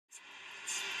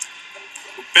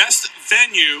Best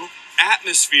venue,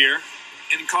 atmosphere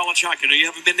in college hockey. Now, you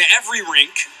haven't been to every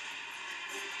rink.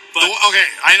 But okay,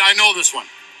 I know this one.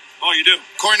 Oh, you do?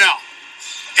 Cornell.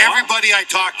 Everybody I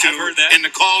talk to in the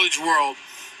college world,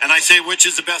 and I say which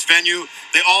is the best venue,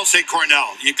 they all say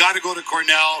Cornell. You got to go to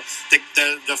Cornell.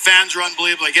 The fans are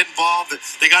unbelievable. They get involved.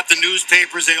 They got the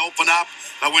newspapers. They open up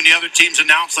when the other teams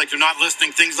announce like they're not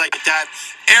listening, things like that.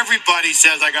 Everybody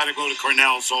says I got to go to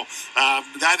Cornell. So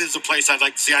that is a place I'd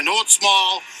like to see. I know it's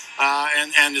small.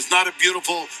 And it's not a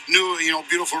beautiful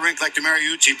beautiful rink like the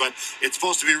Mariucci, but it's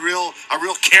supposed to be a real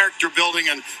character building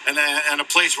and a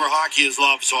place where hockey is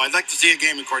loved. So I'd like to see a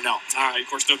game in Cornell. All right, of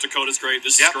course, North Dakota's great.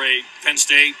 This is great. Penn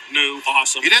State, new,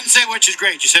 awesome. You didn't say which is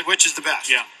great. You said which is the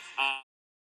best. Yeah.